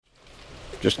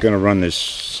Just going to run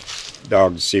this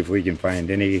dog to see if we can find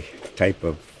any type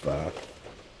of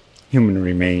human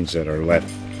remains that are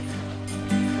left.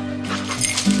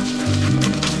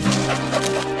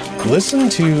 Listen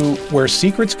to Where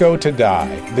Secrets Go to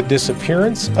Die, The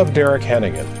Disappearance of Derek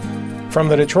Hennigan. From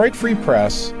the Detroit Free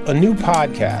Press, a new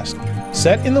podcast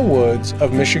set in the woods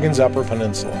of Michigan's Upper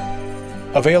Peninsula.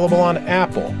 Available on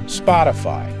Apple,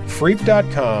 Spotify,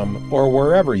 Freep.com, or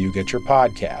wherever you get your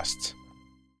podcasts.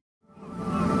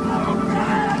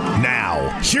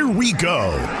 Now, here we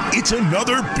go. It's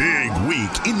another big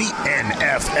week in the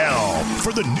NFL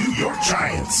for the New York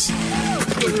Giants.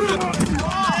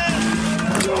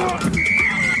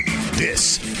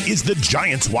 This is the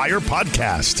Giants Wire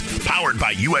podcast, powered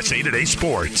by USA Today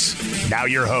Sports. Now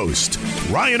your host,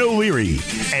 Ryan O'Leary,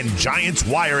 and Giants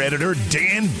Wire editor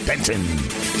Dan Benton.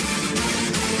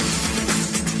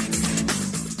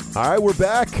 All right, we're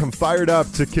back. I'm fired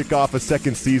up to kick off a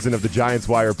second season of the Giants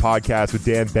Wire podcast with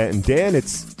Dan Benton. Dan,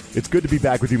 it's good to be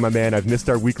back with you, my man. I've missed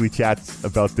our weekly chats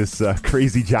about this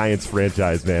crazy Giants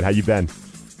franchise, man. How you been?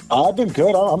 I've been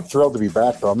good. I'm thrilled to be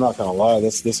back, though. I'm not going to lie.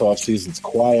 This offseason's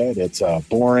quiet. It's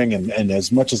boring, and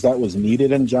as much as that was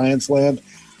needed in Giants land,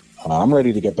 I'm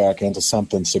ready to get back into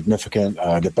something significant,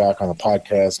 get back on the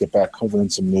podcast, get back covering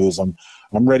some news. I'm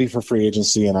ready for free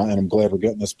agency, and I'm glad we're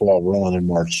getting this ball rolling in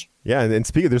March. Yeah, and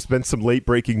speaking, there's been some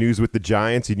late-breaking news with the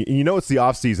Giants. You know it's the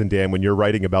offseason, Dan, when you're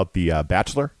writing about The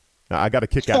Bachelor. I got a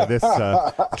kick out of this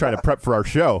trying to prep for our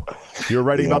show. You were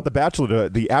writing about The Bachelor,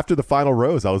 the after the final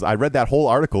rose. I read that whole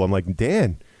article. I'm like,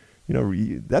 Dan,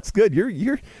 that's good.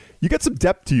 You get some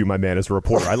depth to you, my man, as a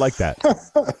reporter. I like that.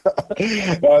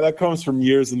 That comes from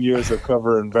years and years of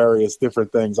covering various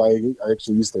different things. I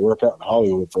actually used to work out in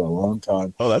Hollywood for a long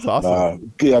time. Oh, that's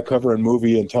awesome. Covering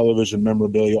movie and television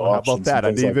memorabilia auctions. How about that?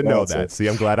 I didn't even know that. See,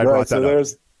 I'm glad I brought that up.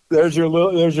 There's your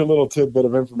little tidbit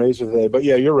of information today. But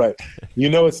yeah, you're right.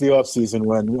 It's the off season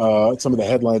when some of the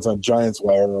headlines on Giants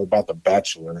Wire are about The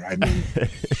Bachelor. I mean,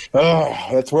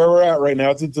 that's where we're at right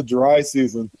now. It's a dry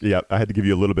season. Yeah, I had to give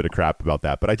you a little bit of crap about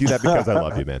that, but I do that because I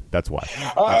love you, man. That's why.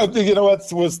 You know what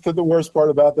was the worst part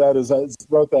about that is I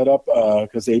wrote that up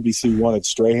because ABC wanted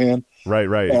Strahan. Right.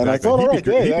 And exactly. I thought, he'd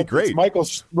be great.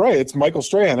 It's Michael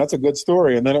Strahan. That's a good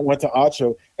story. And then it went to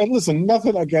Acho. And listen,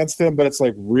 nothing against him, but it's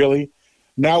like, really?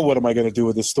 Now what am I going to do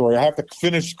with this story? I have to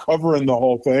finish covering the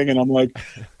whole thing, and I'm like,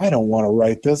 I don't want to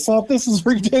write this up. This is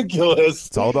ridiculous.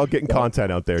 It's all about getting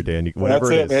content out there, Dan. That's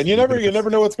it, man. You never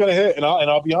know what's going to hit, and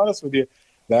I'll be honest with you.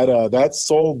 That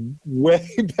sold way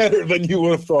better than you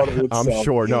would have thought it would. I'm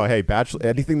sure. No, hey, Bachelor.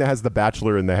 Anything that has The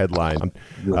Bachelor in the headline.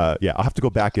 I'll have to go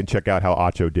back and check out how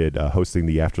Acho did hosting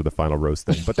the after the final roast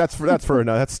thing. But that's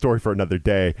a story for another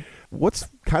day. What's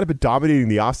kind of been dominating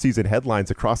the offseason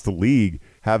headlines across the league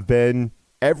have been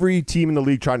every team in the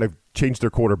league trying to change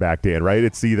their quarterback, Dan, right?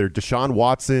 It's either Deshaun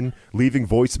Watson leaving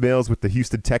voicemails with the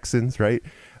Houston Texans, right?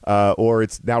 Or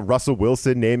it's now Russell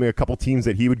Wilson naming a couple teams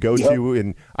that he would go to.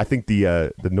 And I think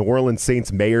the New Orleans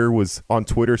Saints mayor was on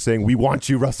Twitter saying, "We want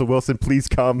you, Russell Wilson, please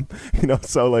come."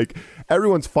 So like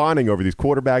everyone's fawning over these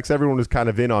quarterbacks. Everyone is kind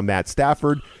of in on Matt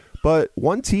Stafford. But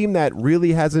one team that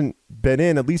really hasn't been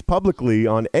in, at least publicly,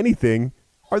 on anything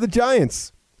are the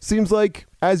Giants. Seems like,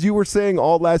 as you were saying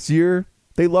all last year,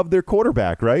 they love their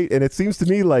quarterback, right? And it seems to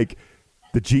me like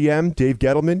the GM, Dave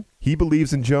Gettleman, he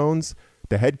believes in Jones.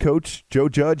 The head coach, Joe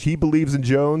Judge, he believes in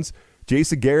Jones.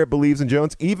 Jason Garrett believes in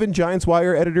Jones. Even Giants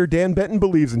Wire editor Dan Benton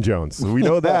believes in Jones. We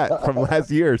know that from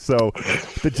last year. So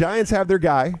the Giants have their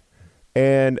guy.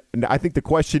 And I think the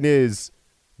question is,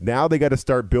 now they got to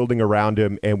start building around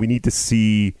him, and we need to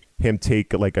see him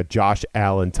take like a Josh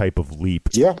Allen type of leap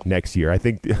next year. I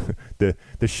think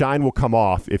the shine will come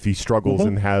off if he struggles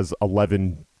and has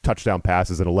 11 touchdown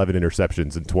passes and 11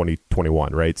 interceptions in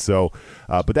 2021, right? So,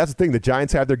 but that's the thing. The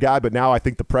Giants have their guy, but now I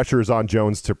think the pressure is on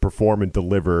Jones to perform and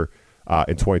deliver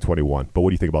in 2021. But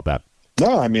what do you think about that?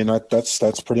 No, I mean,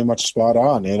 that's pretty much spot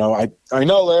on. I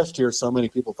know last year so many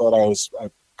people thought I was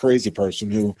a crazy person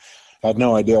who had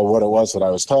no idea what it was that I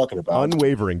was talking about.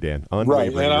 Unwavering, Dan.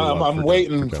 Right, and I'm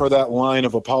waiting for that line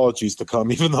of apologies to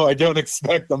come, even though I don't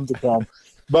expect them to come.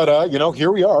 But,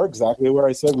 here we are, exactly where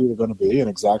I said we were going to be and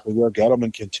exactly where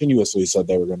Gettleman continuously said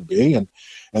they were going to be. And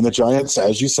the Giants,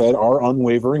 as you said, are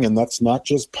unwavering, and that's not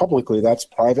just publicly, that's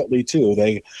privately too.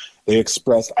 They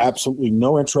expressed absolutely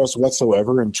no interest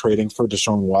whatsoever in trading for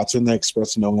Deshaun Watson. They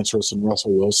expressed no interest in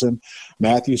Russell Wilson,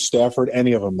 Matthew Stafford,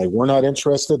 any of them. They were not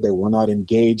interested. They were not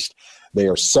engaged. They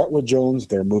are set with Jones.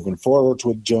 They're moving forward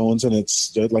with Jones, and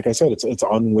it's like I said, it's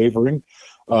unwavering.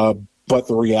 But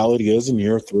the reality is, in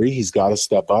year 3, he's got to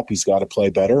step up. He's got to play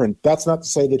better, and that's not to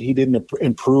say that he didn't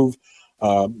improve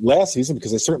last season,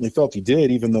 because I certainly felt he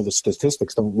did, even though the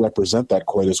statistics don't represent that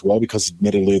quite as well, because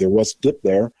admittedly there was a dip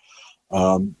there.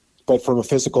 But from a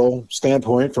physical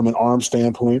standpoint, from an arm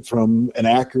standpoint, from an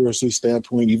accuracy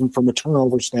standpoint, even from a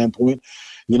turnover standpoint,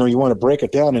 you want to break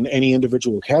it down in any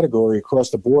individual category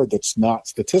across the board that's not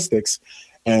statistics.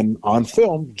 And on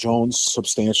film, Jones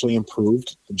substantially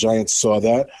improved. The Giants saw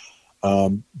that.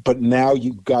 But now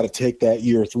you've got to take that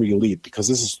year 3 leap, because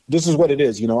this is what it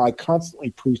is. I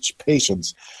constantly preach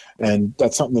patience, and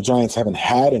that's something the Giants haven't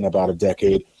had in about a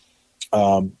decade.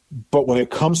 But when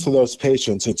it comes to those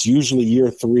patients, it's usually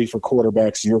year 3 for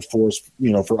quarterbacks, year 4,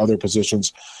 for other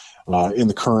positions in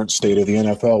the current state of the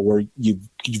NFL, where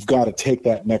you've got to take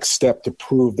that next step to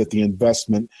prove that the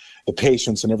investment, the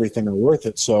patience, and everything are worth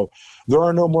it. So there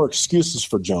are no more excuses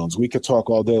for Jones. We could talk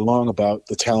all day long about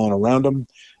the talent around him,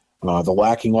 the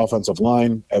lacking offensive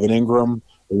line, Evan Ingram,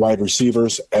 the wide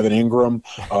receivers, Evan Ingram,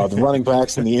 the running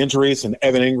backs and the injuries, and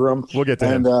Evan Ingram. We'll get to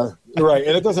him. Right,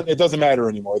 and it doesn't matter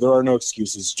anymore. There are no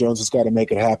excuses. Jones has got to make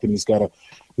it happen. He's got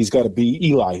to be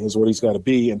Eli, is what he's got to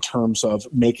be in terms of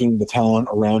making the talent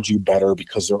around you better,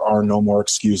 because there are no more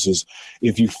excuses.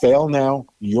 If you fail now,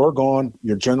 you're gone.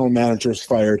 Your general manager is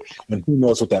fired, and who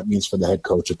knows what that means for the head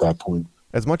coach at that point.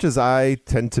 As much as I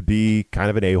tend to be kind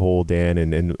of an a-hole, Dan,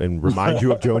 and remind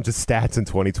you of Jones' stats in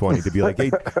 2020, to be like,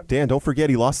 hey, Dan, don't forget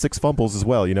he lost 6 fumbles as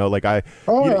well.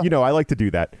 I like to do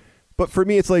that. But for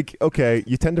me, it's like, okay,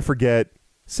 you tend to forget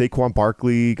Saquon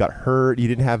Barkley got hurt. You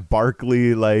didn't have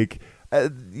Barkley.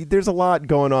 There's a lot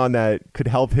going on that could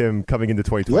help him coming into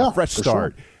 2020. Yeah, fresh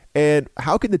start. Sure. And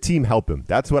how can the team help him?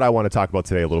 That's what I want to talk about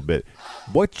today a little bit.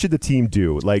 What should the team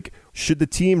do? Should the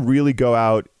team really go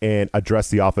out and address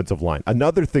the offensive line?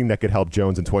 Another thing that could help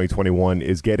Jones in 2021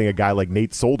 is getting a guy like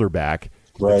Nate Solder back,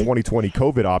 right. The 2020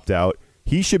 COVID opt-out.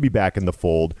 He should be back in the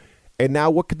fold. And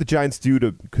now what could the Giants do?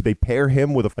 Could they pair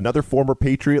him with another former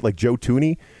Patriot like Joe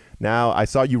Thuney? Now, I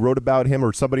saw you wrote about him,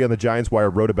 or somebody on the Giants Wire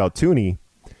wrote about Thuney.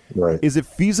 Right. Is it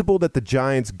feasible that the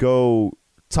Giants go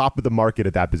top of the market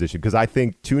at that position? Because I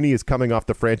think Thuney is coming off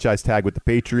the franchise tag with the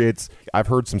Patriots. I've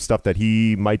heard some stuff that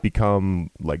he might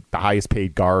become like the highest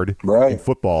paid guard in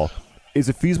football. Is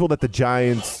it feasible that the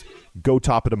Giants go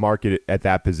top of the market at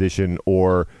that position,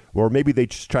 or maybe they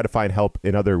just try to find help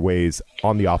in other ways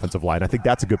on the offensive line? I think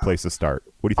that's a good place to start.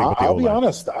 What do you think with the O-line? I'll be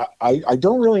honest. I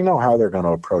don't really know how they're going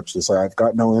to approach this. I've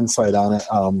got no insight on it.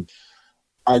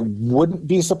 I wouldn't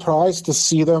be surprised to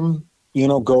see them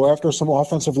go after some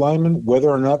offensive linemen. Whether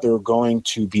or not they're going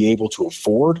to be able to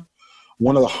afford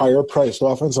one of the higher priced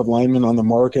offensive linemen on the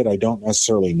market, I don't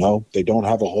necessarily know. They don't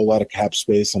have a whole lot of cap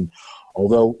space. And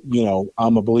although,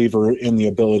 I'm a believer in the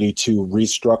ability to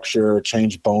restructure,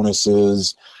 change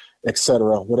bonuses,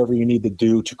 etc., whatever you need to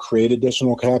do to create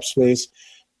additional cap space,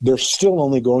 they're still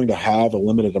only going to have a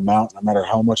limited amount no matter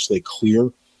how much they clear.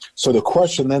 So the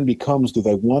question then becomes, do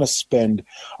they want to spend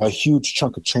a huge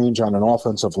chunk of change on an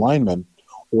offensive lineman,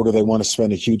 or do they want to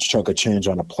spend a huge chunk of change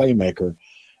on a playmaker?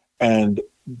 And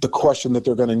the question that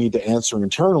they're going to need to answer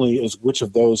internally is which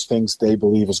of those things they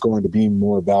believe is going to be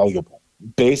more valuable.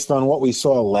 Based on what we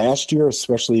saw last year,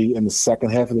 especially in the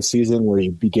second half of the season, where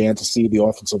you began to see the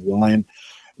offensive line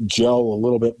gel a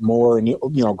little bit more, and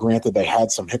granted they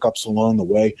had some hiccups along the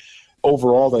way,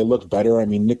 overall, they looked better. I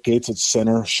mean, Nick Gates at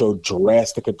center showed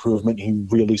drastic improvement. He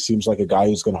really seems like a guy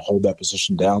who's going to hold that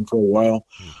position down for a while.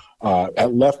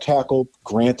 At left tackle,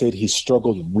 granted, he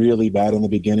struggled really bad in the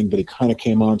beginning, but he kind of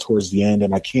came on towards the end,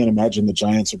 and I can't imagine the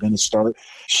Giants are going to start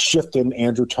shifting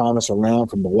Andrew Thomas around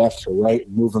from the left to right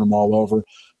and moving him all over.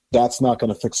 That's not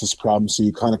going to fix this problem, so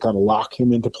you kind of got to lock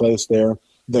him into place there.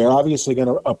 They're obviously going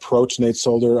to approach Nate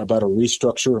Solder about a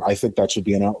restructure. I think that should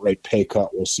be an outright pay cut.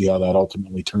 We'll see how that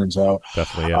ultimately turns out.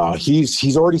 Definitely, yeah.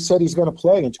 He's already said he's going to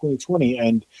play in 2020.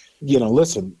 And,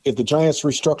 listen, if the Giants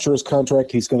restructure his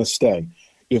contract, he's going to stay.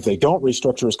 If they don't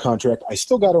restructure his contract, I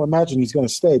still got to imagine he's going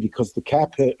to stay, because the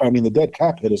dead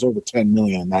cap hit is over $10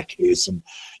 million in that case. And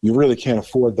you really can't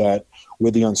afford that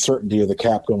with the uncertainty of the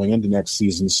cap going into next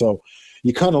season. So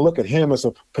you kind of look at him as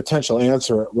a potential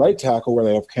answer at right tackle, where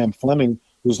they have Cam Fleming,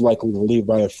 who's likely to leave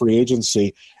by a free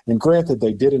agency. And granted,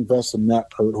 they did invest in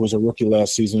Matt Pert, who was a rookie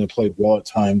last season and played well at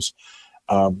times.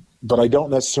 But I don't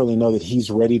necessarily know that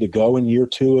he's ready to go in year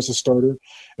 2 as a starter.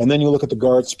 And then you look at the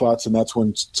guard spots, and that's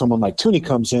when someone like Thuney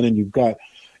comes in, and you've got,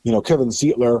 Kevin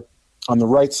Zeitler on the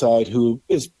right side, who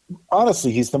is,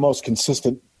 honestly, he's the most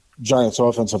consistent Giants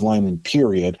offensive lineman,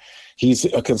 period. He's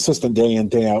a consistent day in,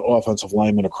 day out offensive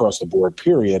lineman across the board,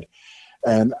 period.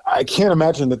 And I can't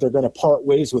imagine that they're going to part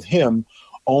ways with him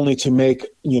only to make,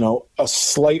 a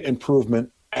slight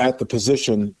improvement at the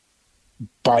position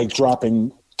by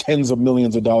dropping tens of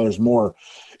millions of dollars more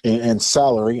in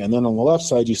salary. And then on the left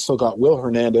side, you still got Will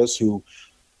Hernandez, who,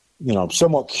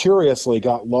 somewhat curiously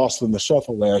got lost in the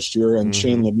shuffle last year, and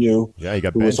Shane Lemieux, he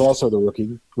who was also the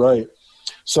rookie. Right.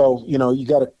 So, you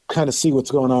got to kind of see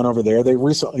what's going on over there. They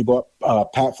recently brought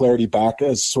Pat Flaherty back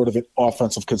as sort of an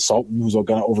offensive consultant who's going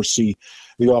to oversee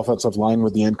the offensive line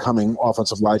with the incoming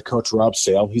offensive line coach, Rob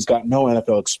Sale. He's got no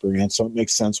NFL experience, so it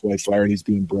makes sense why Flaherty's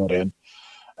being brought in.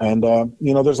 And,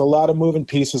 there's a lot of moving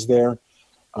pieces there.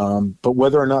 But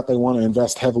whether or not they want to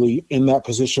invest heavily in that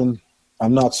position,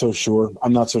 I'm not so sure.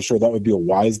 I'm not so sure that would be a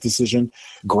wise decision.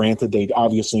 Granted, they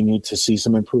obviously need to see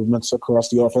some improvements across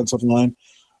the offensive line.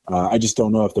 I just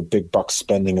don't know if the big buck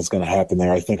spending is going to happen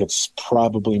there. I think it's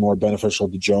probably more beneficial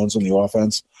to Jones in the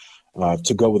offense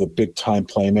to go with a big-time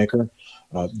playmaker,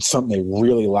 something they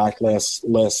really lacked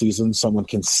last season, someone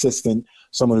consistent,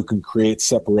 someone who can create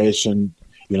separation,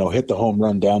 hit the home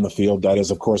run down the field. That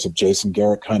is, of course, if Jason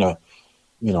Garrett kind of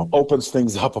opens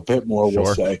things up a bit more,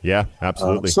 we'll say. Yeah,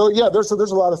 absolutely.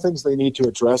 There's a lot of things they need to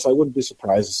address. I wouldn't be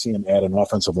surprised to see them add an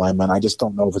offensive lineman. I just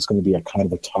don't know if it's going to be a kind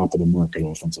of a top of the market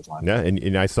offensive lineman. Yeah,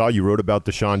 and I saw you wrote about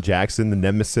Deshaun Jackson, the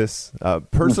nemesis.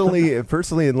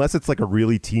 Personally, unless it's like a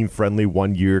really team friendly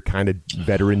 1 year kind of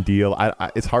veteran deal,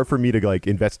 it's hard for me to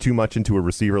invest too much into a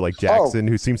receiver like Jackson,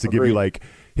 who seems to give you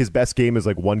his best game is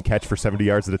one catch for 70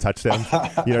 yards at a touchdown.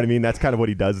 You know what I mean? That's kind of what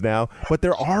he does now. But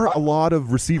there are a lot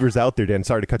of receivers out there, Dan.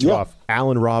 Sorry to cut you off.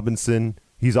 Allen Robinson,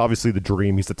 he's obviously the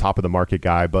dream. He's the top of the market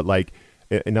guy. But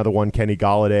another one, Kenny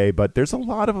Golladay. But there's a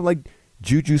lot of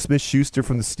Juju Smith-Schuster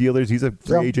from the Steelers. He's a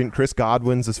free agent. Chris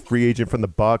Godwin's a free agent from the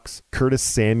Bucs. Curtis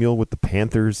Samuel with the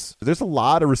Panthers. There's a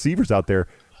lot of receivers out there.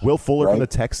 Will Fuller from the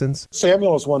Texans.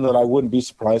 Samuel is one that I wouldn't be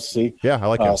surprised to see. Yeah, I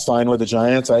like him. Sign with the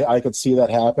Giants. I could see that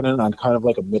happening on kind of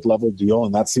like a mid-level deal,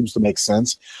 and that seems to make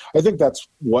sense. I think that's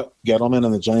what Gettleman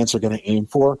and the Giants are going to aim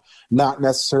for. Not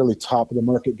necessarily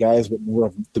top-of-the-market guys, but more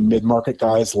of the mid-market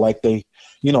guys like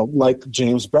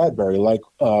James Bradbury, like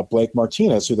Blake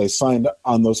Martinez, who they signed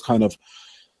on those kind of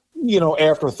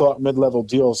afterthought mid-level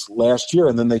deals last year,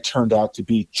 and then they turned out to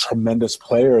be tremendous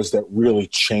players that really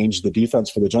changed the defense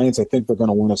for the Giants. I think they're going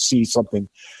to want to see something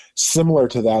similar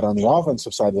to that on the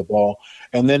offensive side of the ball,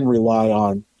 and then rely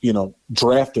on,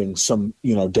 drafting some,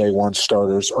 day one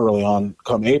starters early on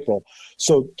come April.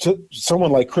 So to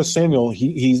someone like Chris Samuel,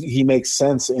 he makes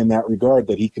sense in that regard,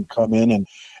 that he can come in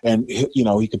and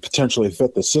he could potentially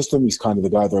fit the system. He's kind of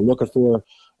the guy they're looking for,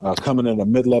 coming in a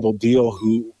mid-level deal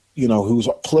who's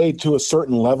played to a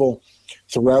certain level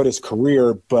throughout his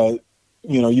career, but,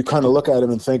 you kind of look at him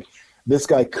and think this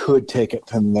guy could take it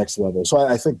to the next level. So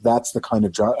I think that's the kind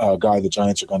of guy the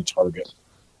Giants are going to target.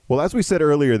 Well, as we said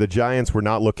earlier, the Giants were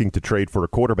not looking to trade for a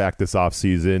quarterback this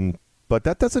offseason, but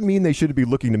that doesn't mean they should be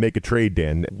looking to make a trade,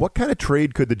 Dan. What kind of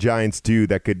trade could the Giants do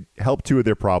that could help two of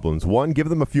their problems? One, give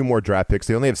them a few more draft picks.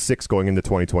 They only have 6 going into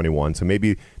 2021, so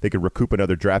maybe they could recoup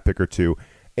another draft pick or two.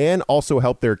 And also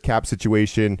help their cap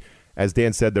situation. As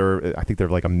Dan said, I think they're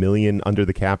like $1 million under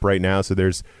the cap right now, so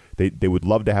they would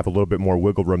love to have a little bit more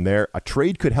wiggle room there. A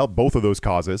trade could help both of those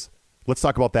causes. Let's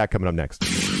talk about that coming up next.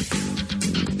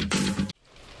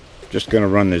 Just going to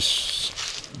run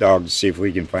this dog to see if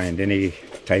we can find any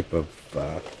type of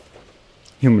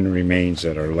human remains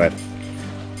that are left.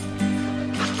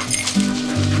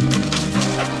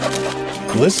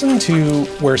 Listen to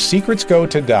Where Secrets Go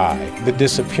to Die, The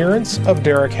Disappearance of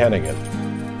Derek Hennigan.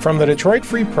 From the Detroit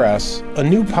Free Press, a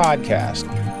new podcast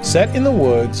set in the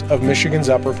woods of Michigan's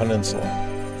Upper Peninsula.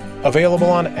 Available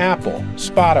on Apple,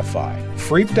 Spotify,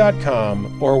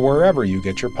 Freep.com, or wherever you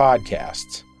get your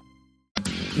podcasts.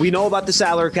 We know about the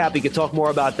salary cap. We could talk more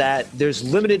about that. There's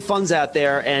limited funds out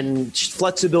there and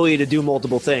flexibility to do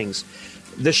multiple things.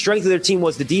 The strength of their team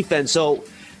was the defense. So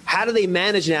how do they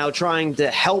manage now trying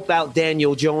to help out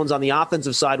Daniel Jones on the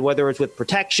offensive side, whether it's with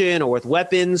protection or with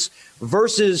weapons,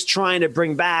 versus trying to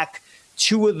bring back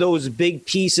two of those big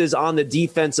pieces on the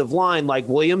defensive line, like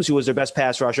Williams, who was their best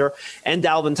pass rusher, and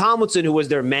Dalvin Tomlinson, who was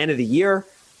their man of the year,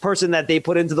 person that they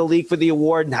put into the league for the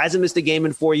award and hasn't missed a game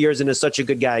in 4 years and is such a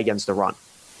good guy against the run?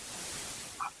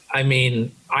 I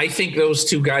mean, I think those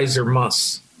two guys are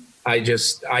musts. I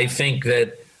think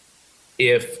that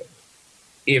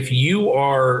if you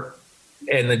are,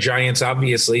 and the Giants,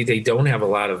 obviously they don't have a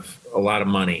lot of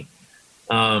money.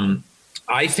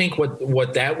 I think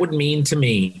what that would mean to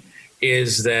me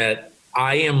is that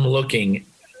I am looking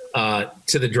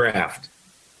to the draft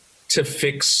to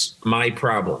fix my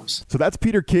problems. So that's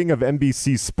Peter King of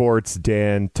NBC Sports,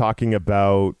 Dan, talking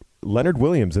about Leonard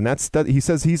Williams, and he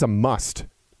says he's a must.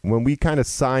 When we kind of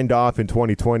signed off in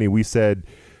 2020, we said,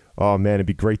 "Oh man, it'd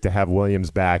be great to have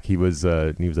Williams back. He was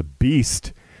a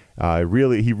beast.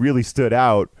 He really stood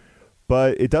out."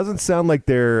 but it doesn't sound like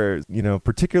they're,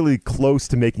 particularly close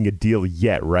to making a deal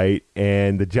yet, right?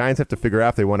 And the Giants have to figure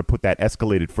out if they want to put that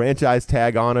escalated franchise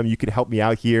tag on him. You could help me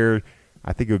out here.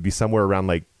 I think it would be somewhere around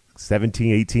like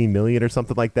 17, 18 million or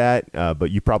something like that.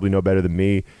 But you probably know better than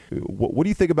me. What do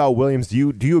you think about Williams?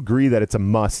 Do you agree that it's a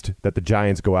must that the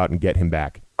Giants go out and get him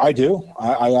back? I do.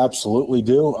 I absolutely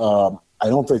do. I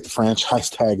don't think the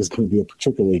franchise tag is going to be a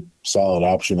particularly solid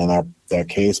option in that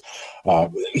case.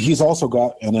 He's also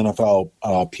got an NFL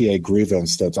PA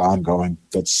grievance that's ongoing.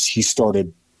 He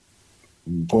started,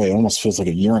 it almost feels like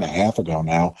a year and a half ago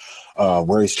now,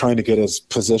 where he's trying to get his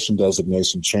position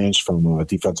designation changed from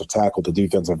defensive tackle to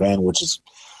defensive end, which is,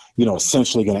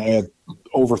 essentially going to add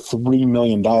over $3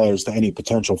 million to any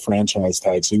potential franchise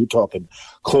tag. So you're talking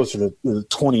closer to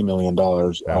 $20 million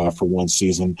for one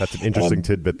season. That's an interesting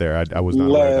tidbit there. I was not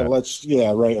aware of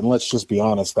that. Right. And let's just be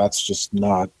honest. It's just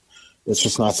not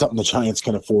something the Giants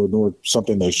can afford, nor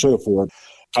something they should afford.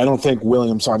 I don't think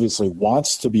Williams obviously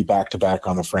wants to be back-to-back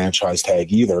on the franchise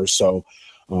tag either. So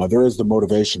there is the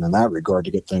motivation in that regard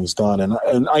to get things done.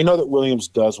 And I know that Williams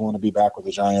does want to be back with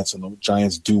the Giants, and the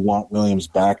Giants do want Williams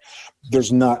back.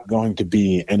 There's not going to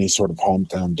be any sort of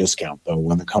hometown discount, though,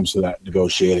 when it comes to that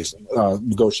negotiation.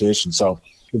 So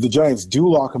if the Giants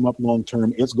do lock him up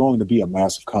long-term, it's going to be a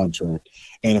massive contract.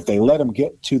 And if they let him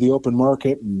get to the open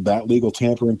market and that legal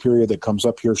tampering period that comes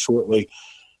up here shortly,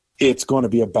 it's going to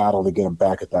be a battle to get him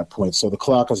back at that point. So the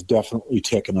clock is definitely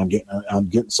ticking on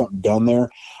getting something done there.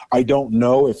 I don't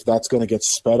know if that's going to get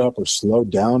sped up or slowed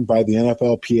down by the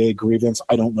NFLPA grievance.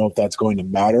 I don't know if that's going to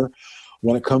matter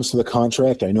when it comes to the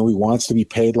contract. I know he wants to be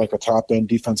paid like a top-end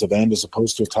defensive end as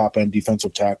opposed to a top-end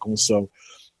defensive tackle. So,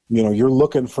 he's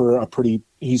looking for a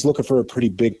pretty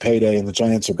big payday, and the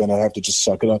Giants are going to have to just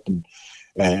suck it up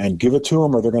and give it to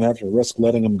him, or they're going to have to risk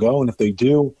letting him go. And if they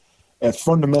do, it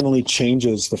fundamentally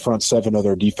changes the front seven of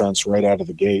their defense right out of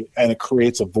the gate, and it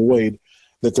creates a void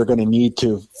that they're going to need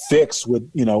to fix with,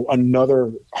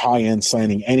 another high-end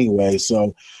signing anyway.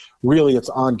 So really it's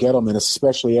on Gettleman,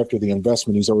 especially after the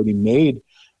investment he's already made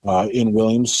in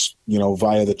Williams,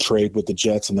 via the trade with the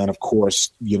Jets. And then, of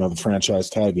course, the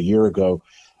franchise tag a year ago.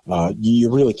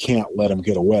 You really can't let him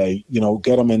get away.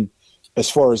 Gettleman, as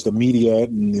far as the media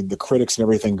and the critics and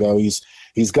everything go,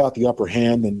 he's got the upper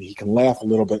hand, and he can laugh a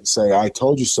little bit and say, I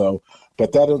told you so.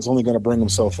 But that is only going to bring them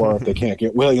so far if they can't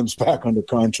get Williams back under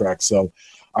contract. So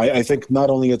I think not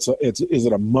only is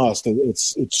it a must,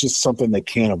 it's just something they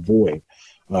can't avoid.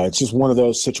 It's just one of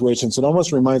those situations. It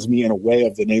almost reminds me in a way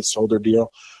of the Nate Solder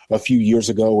deal a few years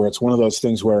ago, where it's one of those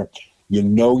things where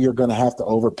you're going to have to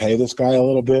overpay this guy a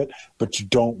little bit, but you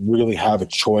don't really have a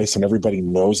choice, and everybody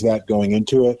knows that going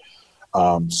into it.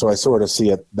 So I sort of see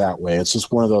it that way. It's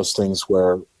just one of those things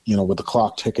where, with the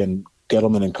clock ticking,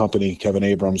 Gettleman and company, Kevin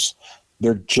Abrams,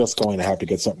 they're just going to have to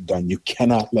get something done. You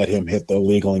cannot let him hit the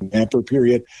legal tamper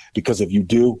period, because if you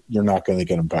do, you're not going to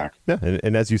get him back. Yeah,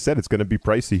 and as you said, it's going to be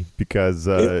pricey because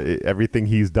everything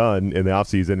he's done in the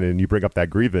offseason, and you bring up that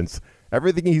grievance,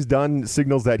 everything he's done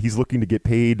signals that he's looking to get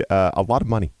paid a lot of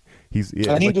money. He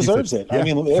deserves it. Yeah,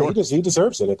 he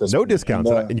deserves it at this point. No discounts,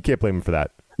 and you can't blame him for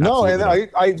that. No, Absolutely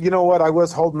and I you know what? I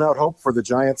was holding out hope for the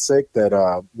Giants' sake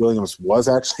that Williams was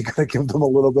actually going to give them a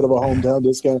little bit of a hometown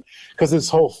discount, because his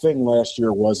whole thing last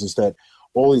year is that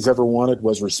all he's ever wanted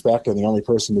was respect, and the only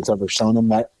person that's ever shown him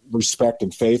that respect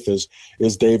and faith is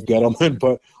Dave Gettleman.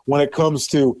 But when it comes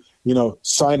to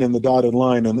signing the dotted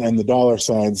line and the dollar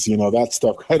signs, that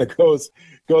stuff kind of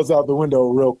goes out the window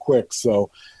real quick. So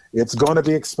it's going to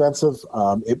be expensive.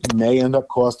 It may end up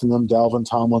costing them Dalvin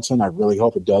Tomlinson. I really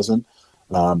hope it doesn't.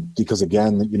 Because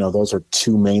again, those are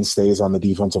two mainstays on the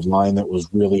defensive line that was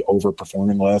really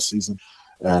overperforming last season.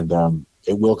 And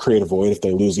it will create a void if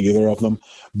they lose either of them.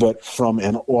 But from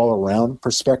an all-around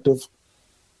perspective,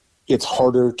 it's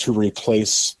harder to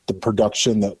replace the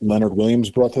production that Leonard Williams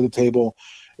brought to the table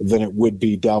than it would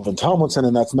be Dalvin Tomlinson.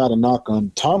 And that's not a knock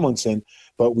on Tomlinson,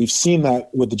 but we've seen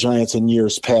that with the Giants in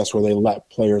years past, where they let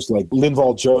players like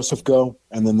Linval Joseph go,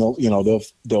 and then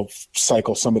they'll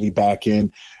cycle somebody back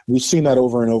in. We've seen that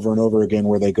over and over and over again,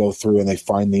 where they go through and they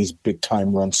find these big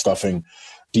time run stuffing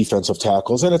defensive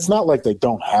tackles. And it's not like they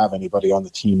don't have anybody on the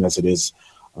team as it is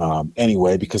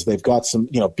anyway, because they've got some,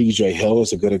 BJ Hill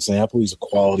is a good example. He's a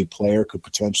quality player, could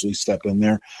potentially step in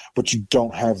there, but you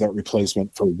don't have that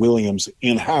replacement for Williams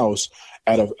in-house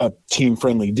at a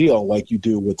team-friendly deal like you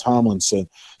do with Tomlinson.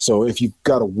 So if you've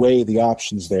got to weigh the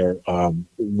options there,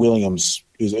 Williams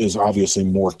is obviously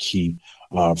more key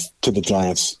to the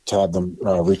Giants to have them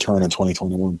return in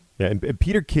 2021. Yeah, and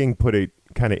Peter King put it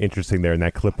kind of interesting there in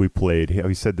that clip we played.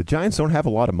 He said the Giants don't have a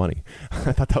lot of money.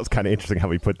 I thought that was kind of interesting how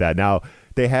he put that. Now,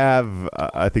 they have,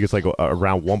 I think it's like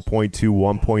around 1.2,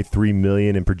 1.3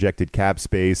 million in projected cap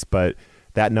space, but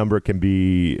that number can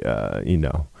be,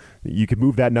 you could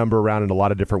move that number around in a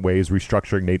lot of different ways.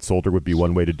 Restructuring Nate Solder would be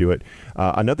one way to do it.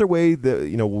 Another way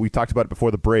that, we talked about it before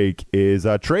the break is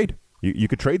trade. You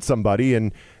could trade somebody,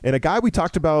 and a guy we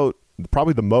talked about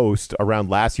probably the most around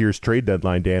last year's trade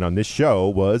deadline, Dan, on this show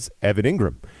was Evan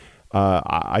Ingram.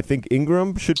 I think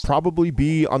Ingram should probably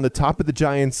be on the top of the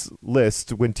Giants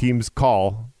list when teams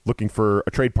call looking for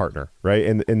a trade partner, right?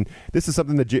 And this is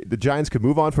something that the Giants could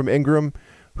move on from Ingram,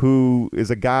 who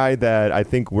is a guy that I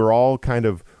think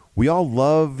we all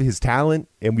love his talent,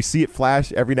 and we see it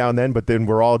flash every now and then, but then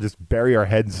we're all just bury our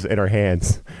heads in our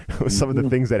hands with some of the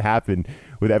things that happen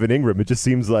with Evan Ingram. It just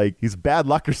seems like he's bad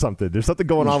luck or something. There's something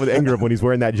going on with Ingram when he's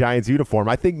wearing that Giants uniform.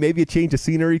 I think maybe a change of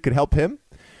scenery could help him,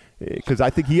 because I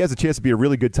think he has a chance to be a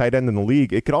really good tight end in the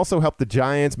league. It could also help the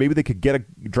Giants. Maybe they could get a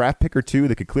draft pick or two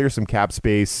that could clear some cap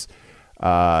space.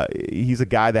 He's a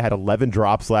guy that had 11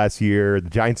 drops last year. The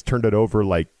Giants turned it over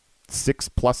like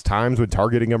 6+ times when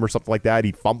targeting him or something like that.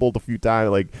 He fumbled a few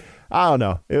times. I don't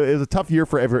know. It was a tough year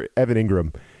for Evan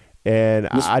Ingram. And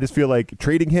I just feel like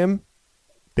trading him,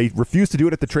 they refused to do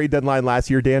it at the trade deadline last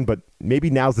year, Dan, but maybe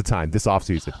now's the time, this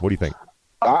offseason. What do you think?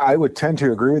 I would tend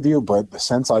to agree with you, but the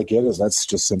sense I get is that's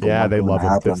just simply not they love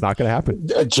him. That's not going to happen.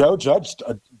 Joe Judge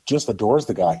just adores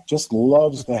the guy, just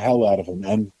loves the hell out of him.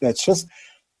 And that's just,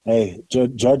 hey,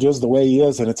 Judge is the way he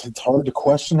is, and it's hard to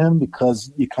question him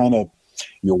because you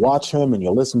watch him and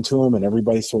you listen to him and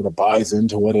everybody sort of buys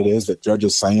into what it is that Judge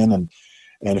is saying.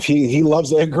 And if he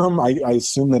loves Ingram, I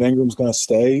assume that Ingram's going to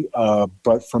stay.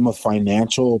 But from a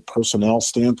financial personnel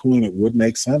standpoint, it would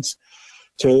make sense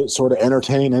to sort of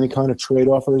entertain any kind of trade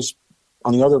offers.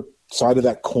 On the other side of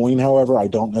that coin, however, I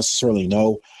don't necessarily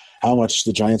know how much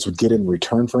the Giants would get in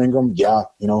return for Ingram. Yeah,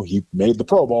 he made the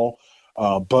Pro Bowl.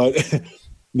 But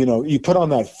you put on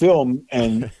that film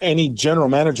and any general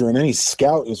manager and any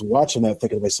scout is watching that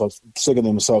thinking to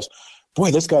themselves, boy,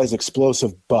 this guy's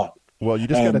explosive, but. Well, you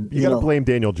just gotta blame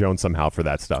Daniel Jones somehow for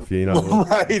that stuff.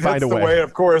 Right, that's the way.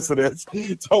 Of course it is.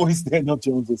 It's always Daniel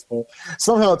Jones' fault.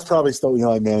 Somehow it's probably still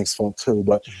Eli Manning's fault too.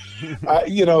 But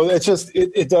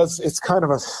it's kind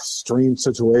of a strange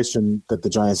situation that the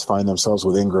Giants find themselves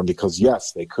with Ingram because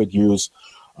yes, they could use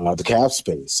the cap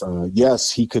space. Yes,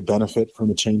 he could benefit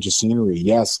from a change of scenery.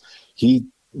 Yes, he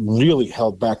really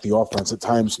held back the offense at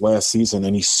times last season,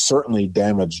 and he certainly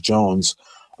damaged Jones.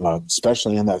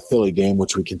 Especially in that Philly game,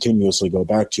 which we continuously go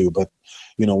back to. But,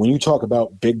 when you talk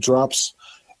about big drops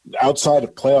outside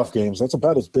of playoff games, that's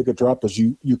about as big a drop as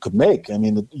you could make. I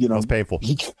mean, it's painful.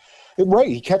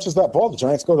 He catches that ball. The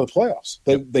Giants go to the playoffs.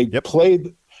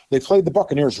 They played the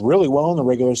Buccaneers really well in the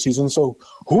regular season. So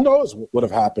who knows what would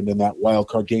have happened in that wild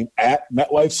card game at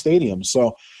MetLife Stadium.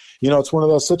 So, it's one of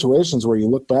those situations where you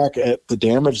look back at the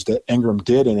damage that Ingram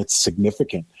did, and it's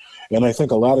significant. And I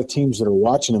think a lot of teams that are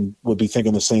watching him would be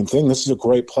thinking the same thing. This is a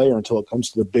great player until it comes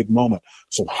to the big moment.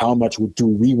 So how much do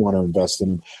we want to invest in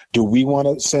him? Do we want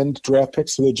to send draft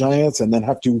picks to the Giants and then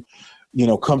have to,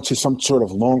 come to some sort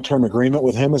of long-term agreement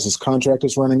with him as his contract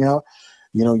is running out?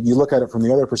 You look at it from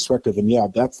the other perspective, and yeah,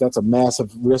 that's a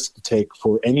massive risk to take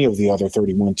for any of the other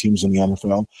 31 teams in the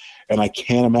NFL. And I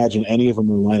can't imagine any of them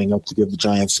are lining up to give the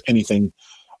Giants anything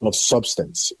of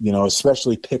substance,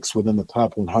 especially picks within the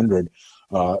top 100.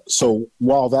 So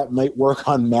while that might work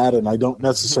on Madden, I don't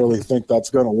necessarily think that's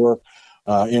going to work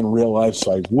in real life.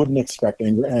 So I wouldn't expect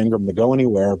Ingram to go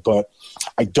anywhere. But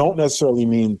I don't necessarily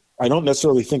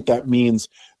think that means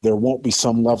there won't be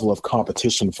some level of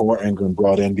competition for Ingram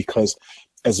brought in, because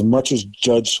as much as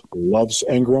Judge loves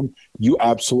Ingram, you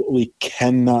absolutely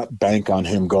cannot bank on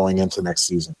him going into next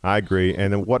season. I agree.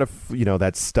 And then what if,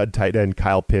 that stud tight end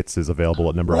Kyle Pitts is available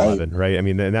at number 11, right? I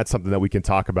mean, and that's something that we can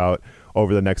talk about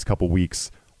over the next couple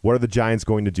weeks. What are the Giants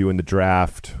going to do in the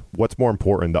draft? What's more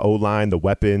important, the O-line, the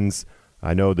weapons?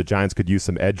 I know the Giants could use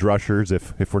some edge rushers.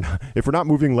 If we're not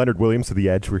moving Leonard Williams to the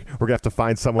edge, we're gonna have to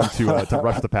find someone to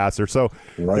rush the passer. So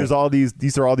there's all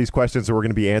these are all these questions that we're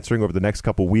going to be answering over the next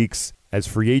couple weeks as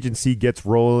free agency gets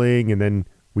rolling, and then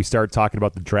we start talking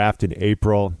about the draft in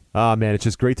April. Man, it's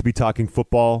just great to be talking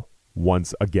football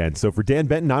once again. So for Dan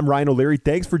Benton, I'm Ryan O'Leary.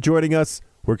 Thanks for joining us.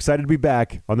 We're excited to be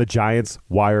back on the Giants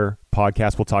Wire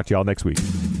podcast. We'll talk to y'all next week.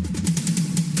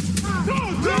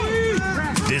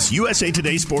 This USA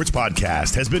Today Sports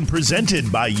Podcast has been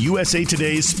presented by USA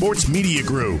Today's Sports Media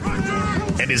Group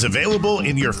and is available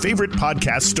in your favorite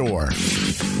podcast store.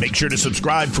 Make sure to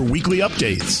subscribe for weekly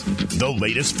updates, the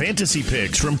latest fantasy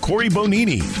picks from Corey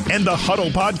Bonini, and the Huddle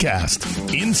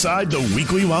Podcast, Inside the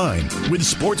Weekly Line, with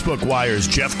Sportsbook Wire's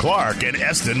Jeff Clark and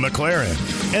Eston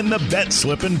McLaren, and the Bet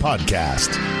Slippin'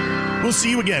 Podcast. We'll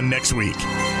see you again next week.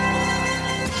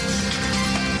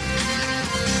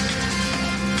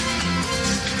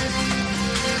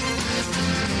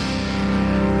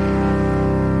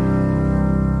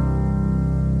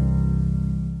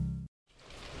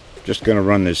 Just going to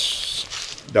run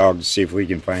this dog to see if we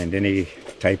can find any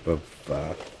type of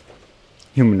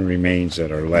human remains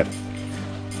that are left.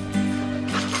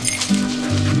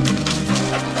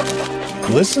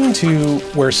 Listen to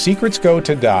Where Secrets Go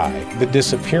to Die, The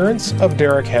Disappearance of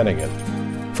Derek Hennigan.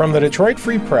 From the Detroit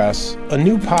Free Press, a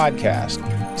new podcast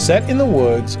set in the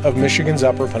woods of Michigan's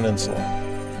Upper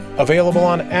Peninsula. Available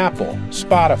on Apple,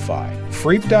 Spotify,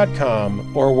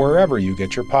 Freep.com, or wherever you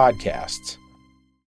get your podcasts.